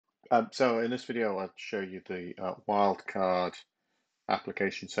So in this video, I'll show you the Wildcard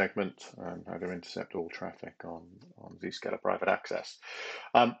application segment and how to intercept all traffic on Zscaler private access.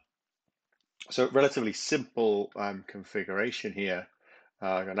 Um, so relatively simple configuration here.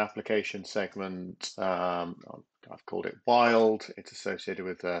 I've got an application segment. I've called it Wild. It's associated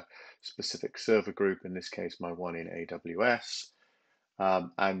with a specific server group, in this case, my one in AWS.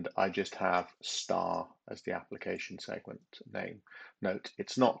 And I just have star as the application segment name. Note,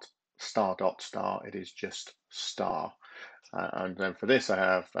 it's not star.star, it is just star. And then for this, I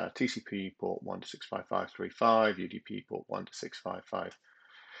have TCP port 1265535, UDP port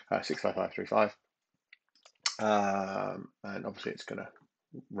 65535. And obviously it's going to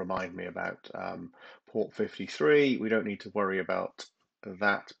remind me about port 53. We don't need to worry about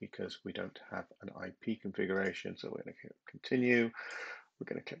that because we don't have an IP configuration. So we're going to continue. We're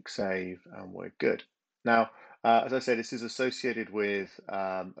going to click save and we're good. Now, as I said, this is associated with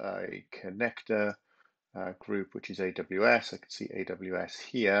a connector group, which is AWS. I can see AWS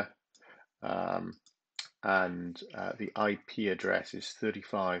here. And the IP address is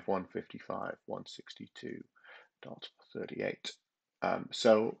 35.155.162.38.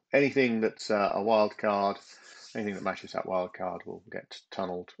 So anything that's a wildcard, anything that matches that wildcard will get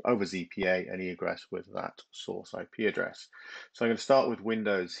tunneled over ZPA, any egress with that source IP address. So I'm going to start with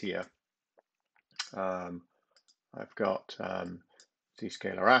Windows here. I've got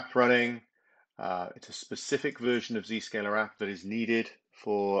Zscaler app running. It's a specific version of Zscaler app that is needed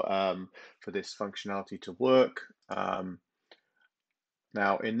for this functionality to work.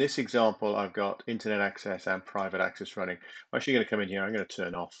 Now, in this example, I've got internet access and private access running. I'm actually going to come in here. I'm going to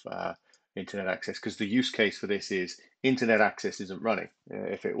turn off internet access because the use case for this is internet access isn't running.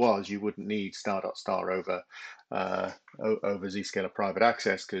 If it was, you wouldn't need star.star over Zscaler private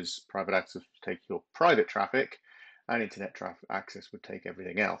access because private access would take your private traffic and internet traffic access would take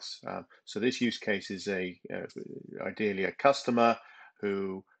everything else. So this use case is ideally a customer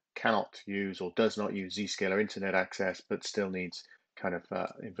who cannot use or does not use Zscaler internet access, but still needs kind of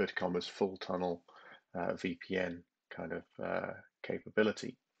inverted commas full tunnel VPN kind of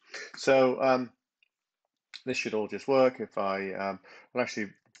capability. So this should all just work. If I will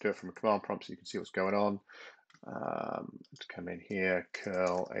actually do it from a command prompt so you can see what's going on. Let's come in here,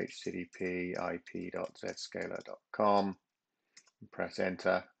 curl http ip.zscaler.com, and press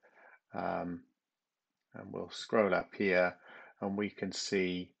enter, and we'll scroll up here and we can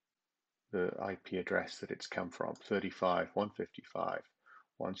see the IP address that it's come from,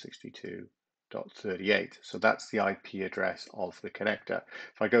 35.155.162.38. So that's the IP address of the connector.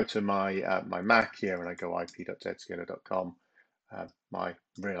 If I go to my my Mac here and I go ip.zscaler.com, my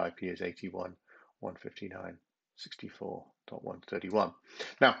real IP is 81.159.64.131.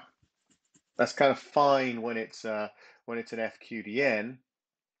 Now, that's kind of fine when it's an FQDN,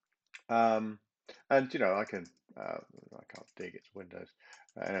 and you know I can't dig, it's Windows,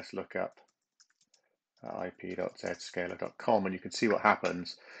 and let's look up ip.zscaler.com and you can see what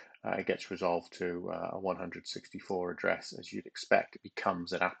happens. It gets resolved to a 164 address as you'd expect. It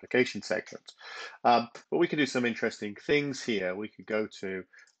becomes an application segment. But we can do some interesting things here. We could go to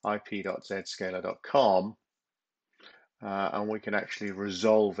ip.zscaler.com and we can actually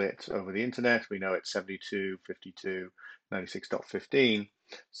resolve it over the internet. We know it's 72.52.96.15.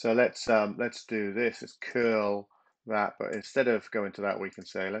 So let's do this. Let's curl that, but instead of going to that, we can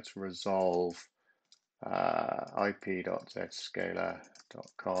say let's resolve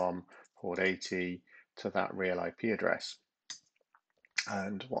ip.zscaler.com port 80 to that real IP address.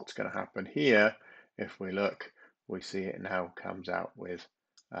 And what's going to happen here, if we look, we see it now comes out with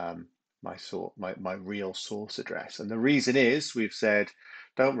my real source address. And the reason is we've said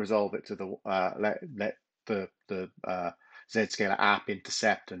don't resolve it to the let the Zscaler app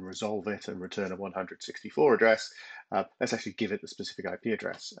intercept and resolve it and return a 164 address. Let's actually give it the specific IP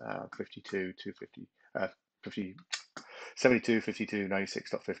address,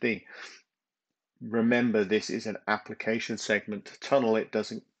 72.52.96.15. Remember, this is an application segment tunnel. It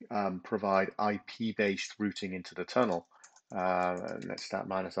doesn't provide IP-based routing into the tunnel. And let's start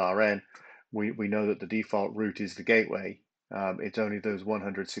 -RN. We know that the default route is the gateway. It's only those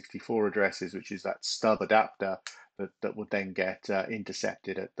 164 addresses, which is that stub adapter, that would then get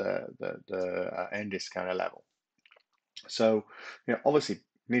intercepted at the NDIS kind of level. So, you know, obviously,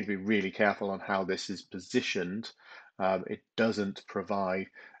 you need to be really careful on how this is positioned. It doesn't provide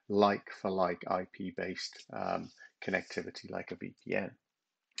like-for-like IP-based connectivity like a VPN.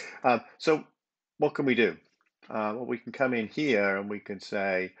 So what can we do? Well, we can come in here and we can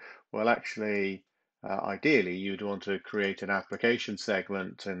say, well, actually, ideally, you'd want to create an application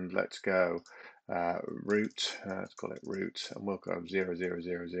segment, and let's go root, let's call it root, and we'll go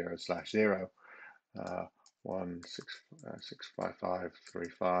 0000/0,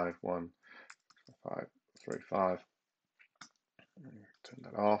 16553515535. Turn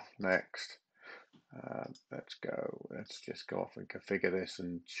that off. Next. Let's just go off and configure this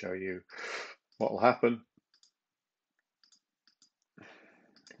and show you what will happen.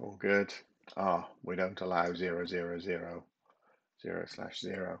 All good. We don't allow 0/0.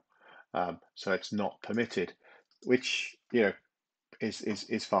 So it's not permitted, which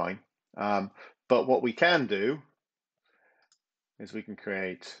is fine. But what we can do is we can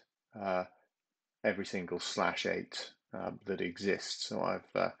create every single /8 that exists. So I've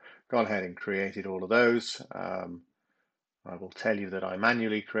gone ahead and created all of those. I will tell you that I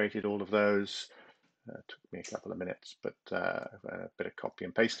manually created all of those. It took me a couple of minutes, but a bit of copy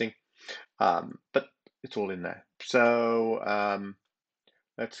and pasting. But it's all in there. So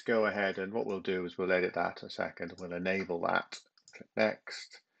let's go ahead, and what we'll do is we'll edit that a second. We'll enable that. Click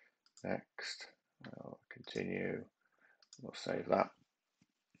next, next. I'll continue. We'll save that.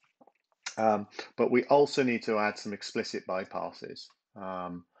 But we also need to add some explicit bypasses.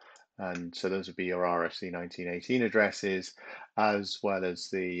 And so those would be your RFC 1918 addresses, as well as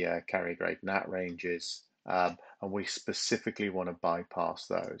the carrier grade NAT ranges. And we specifically want to bypass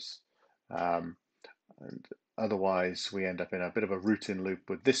those. And otherwise, we end up in a bit of a routing loop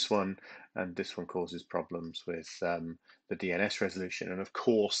with this one, and this one causes problems with the DNS resolution. And of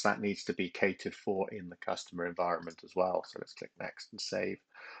course, that needs to be catered for in the customer environment as well. So let's click next and save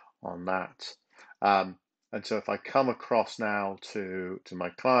on that. And so if I come across now to my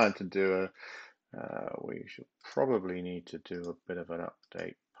client and do we should probably need to do a bit of an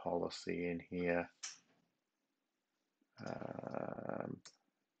update policy in here.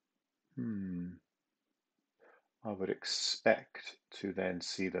 I would expect to then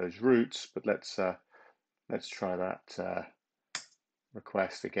see those routes, but let's try that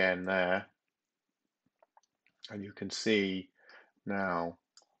request again there, and you can see now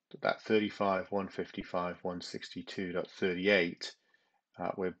that 35.155.162.38,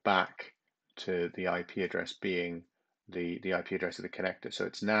 we're back to the IP address being the IP address of the connector. So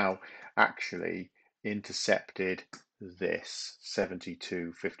it's now actually intercepted this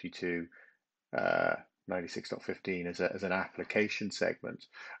 72.52 96.15 as an application segment,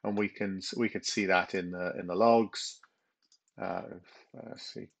 and we can see that in the logs.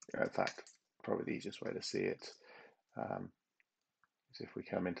 See, in fact, probably the easiest way to see it is if we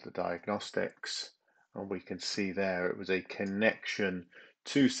come into the diagnostics, and we can see there it was a connection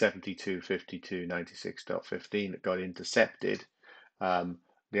to 72.52 96.15 that got intercepted. The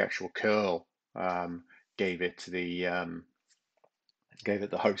actual curl gave it the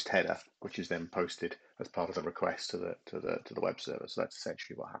host header, which is then posted as part of the request to the web server. So that's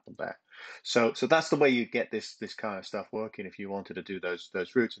essentially what happened there. So that's the way you get this kind of stuff working. If you wanted to do those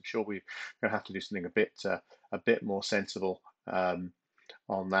routes, I'm sure we're going to have to do something a bit more sensible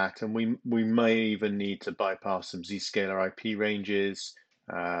on that, and we may even need to bypass some Zscaler IP ranges.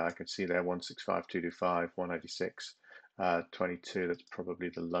 I can see there 165.225, 196.22. That's probably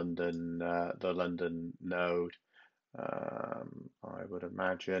the London node. I would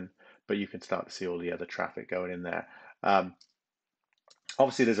imagine, but you can start to see all the other traffic going in there.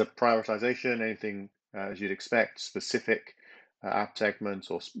 Obviously, there's a prioritization. Anything as you'd expect, specific app segments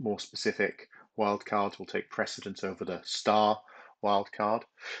or more specific wildcards will take precedence over the star wildcard.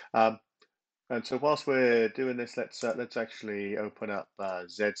 And so whilst we're doing this, let's actually open up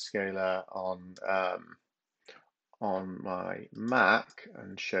Zscaler on my Mac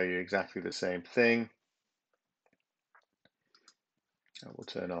and show you exactly the same thing. We'll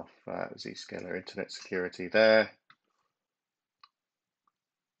turn off Zscaler Internet Security there.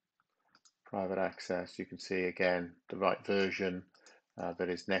 Private access, you can see again the right version that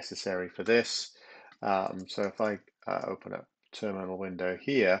is necessary for this. So if I open up terminal window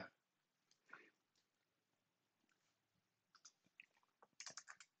here,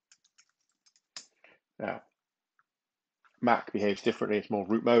 now Mac behaves differently, it's more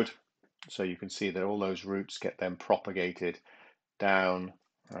root mode. So you can see that all those routes get then propagated down.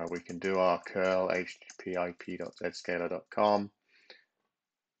 We can do our curl http://ip.zscaler.com.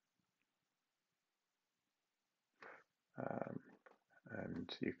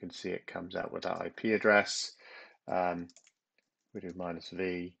 And you can see it comes out with that IP address. We do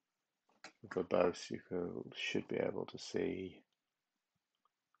 -v for both. You should be able to see.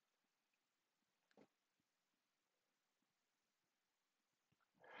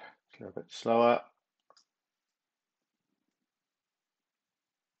 It's a little bit slower.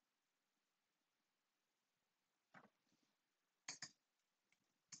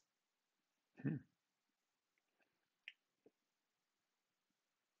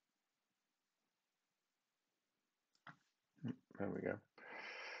 there we go.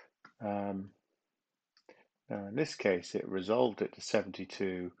 Now in this case, it resolved it to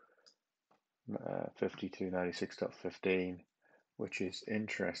 72.52.96.15, which is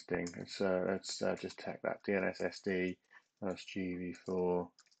interesting. And so let's just check that DNSSD that's gv4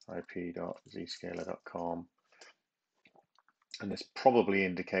 ip.zscaler.com. And this probably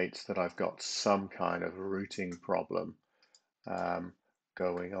indicates that I've got some kind of routing problem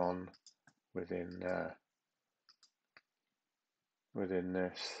going on within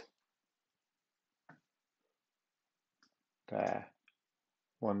this there.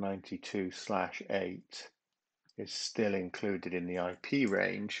 192/8 is still included in the IP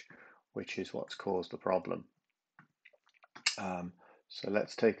range, which is what's caused the problem. So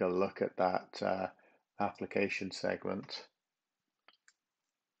let's take a look at that application segment.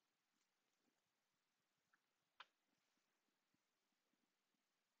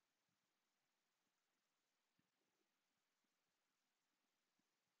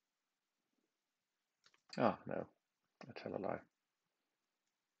 Oh no, I tell a lie.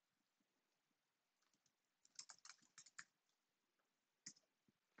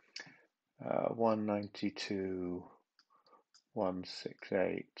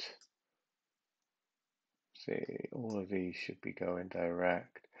 192.168. See, all of these should be going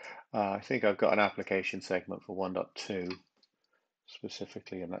direct. I think I've got an application segment for 1.2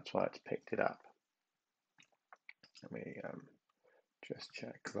 specifically, and that's why it's picked it up. Let me just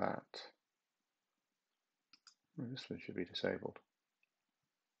check that. This one should be disabled.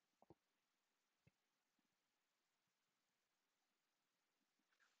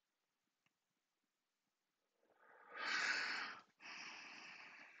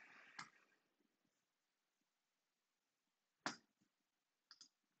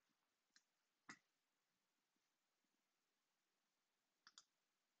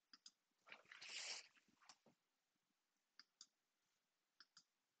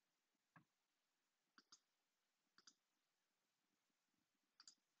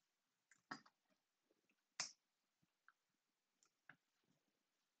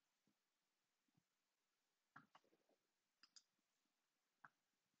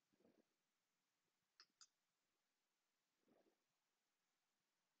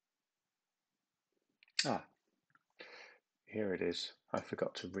 Ah, here it is. I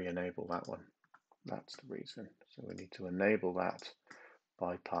forgot to re-enable that one. That's the reason. So we need to enable that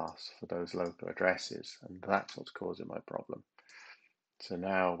bypass for those local addresses, and that's what's causing my problem. So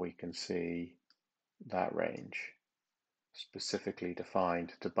now we can see that range specifically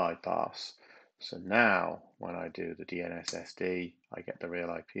defined to bypass. So now when I do the DNSSD, I get the real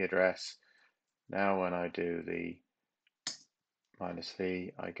IP address. Now when I do the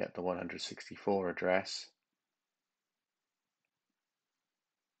 -v, I get the 164 address,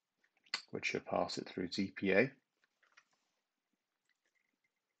 which should pass it through ZPA.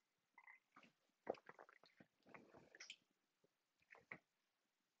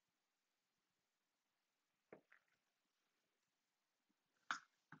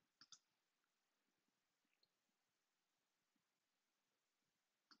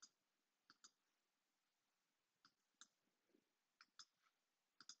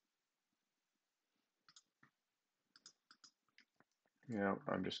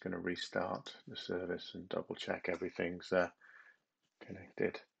 I'm just going to restart the service and double check everything's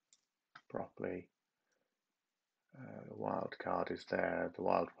connected properly. The wildcard is there. The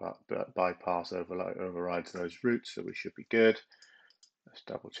wildcard bypass overrides those routes, so we should be good. Let's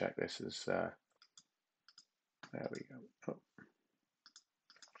double check this as there we go. Oh.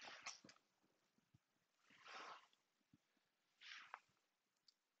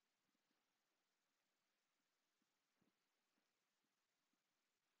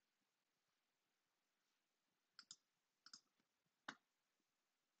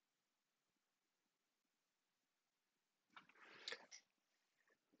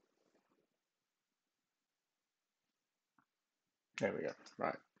 There we go.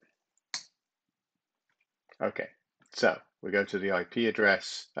 Right. Okay. So we go to the IP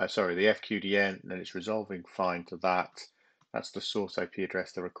address, the FQDN, and then it's resolving fine to that. That's the source IP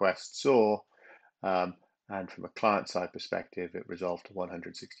address the request saw. And from a client-side perspective, it resolved to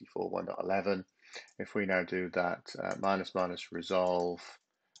 164.1.11. If we now do that --resolve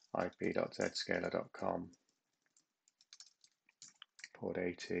ip.zscaler.com port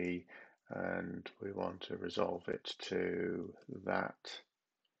 80, and we want to resolve it to that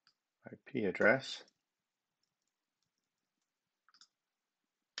IP address,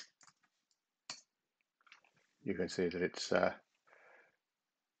 you can see that it's let's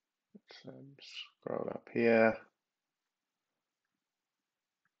scroll up here.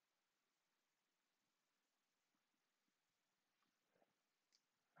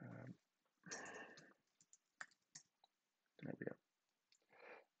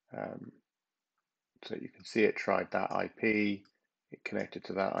 So you can see it tried that IP, it connected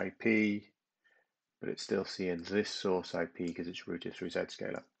to that IP, but it's still seeing this source IP because it's routed through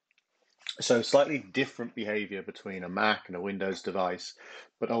Zscaler. So slightly different behavior between a Mac and a Windows device,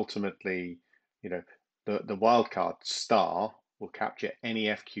 but ultimately, the wildcard star will capture any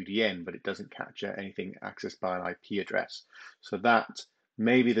FQDN, but it doesn't capture anything accessed by an IP address. So that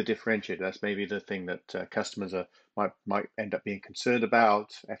may be the differentiator. That's maybe the thing that customers might end up being concerned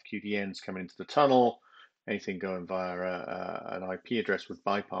about. FQDNs coming into the tunnel, anything going via an IP address would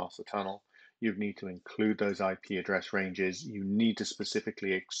bypass the tunnel. You need to include those IP address ranges. You need to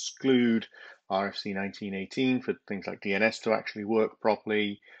specifically exclude RFC 1918 for things like DNS to actually work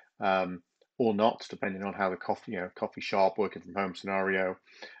properly, or not, depending on how the coffee shop, working from home scenario.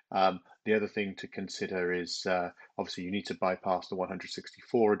 The other thing to consider is obviously you need to bypass the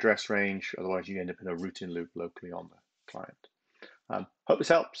 164 address range, otherwise you end up in a routing loop locally on the client. Hope this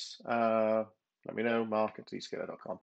helps. Let me know, mark@zscaler.com.